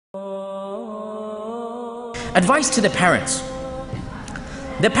Advice to the parents.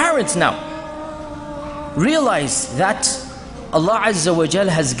 The parents now, realize that Allah Azza wa Jal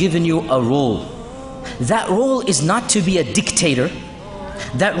has given you a role. That role is not to be a dictator.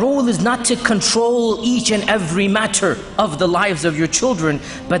 That role is not to control each and every matter of the lives of your children,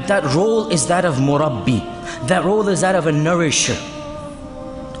 but that role is that of murabbi. That role is that of a nourisher.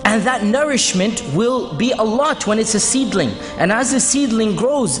 And that nourishment will be a lot when it's a seedling. And as the seedling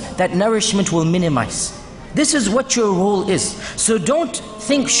grows, that nourishment will minimize. This is what your role is. So don't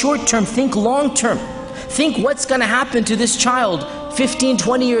think short term, think long term. Think what's going to happen to this child 15,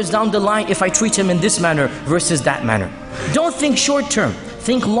 20 years down the line if I treat him in this manner versus that manner. Don't think short term,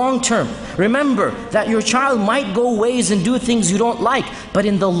 think long term. Remember that your child might go ways and do things you don't like, but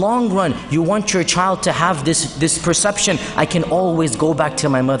in the long run, you want your child to have this perception, I can always go back to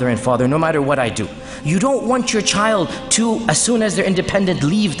my mother and father no matter what I do. You don't want your child to, as soon as they're independent,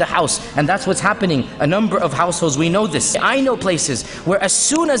 leave the house. And that's what's happening. A number of households, we know this. I know places where as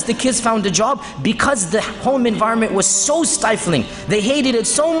soon as the kids found a job, because the home environment was so stifling, they hated it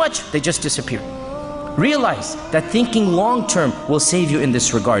so much, they just disappeared. Realize that thinking long term will save you in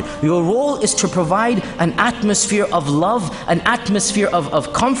this regard. Your role is to provide an atmosphere of love, an atmosphere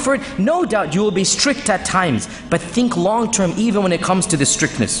of comfort. No doubt you will be strict at times, but think long term even when it comes to the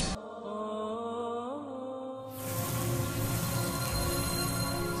strictness.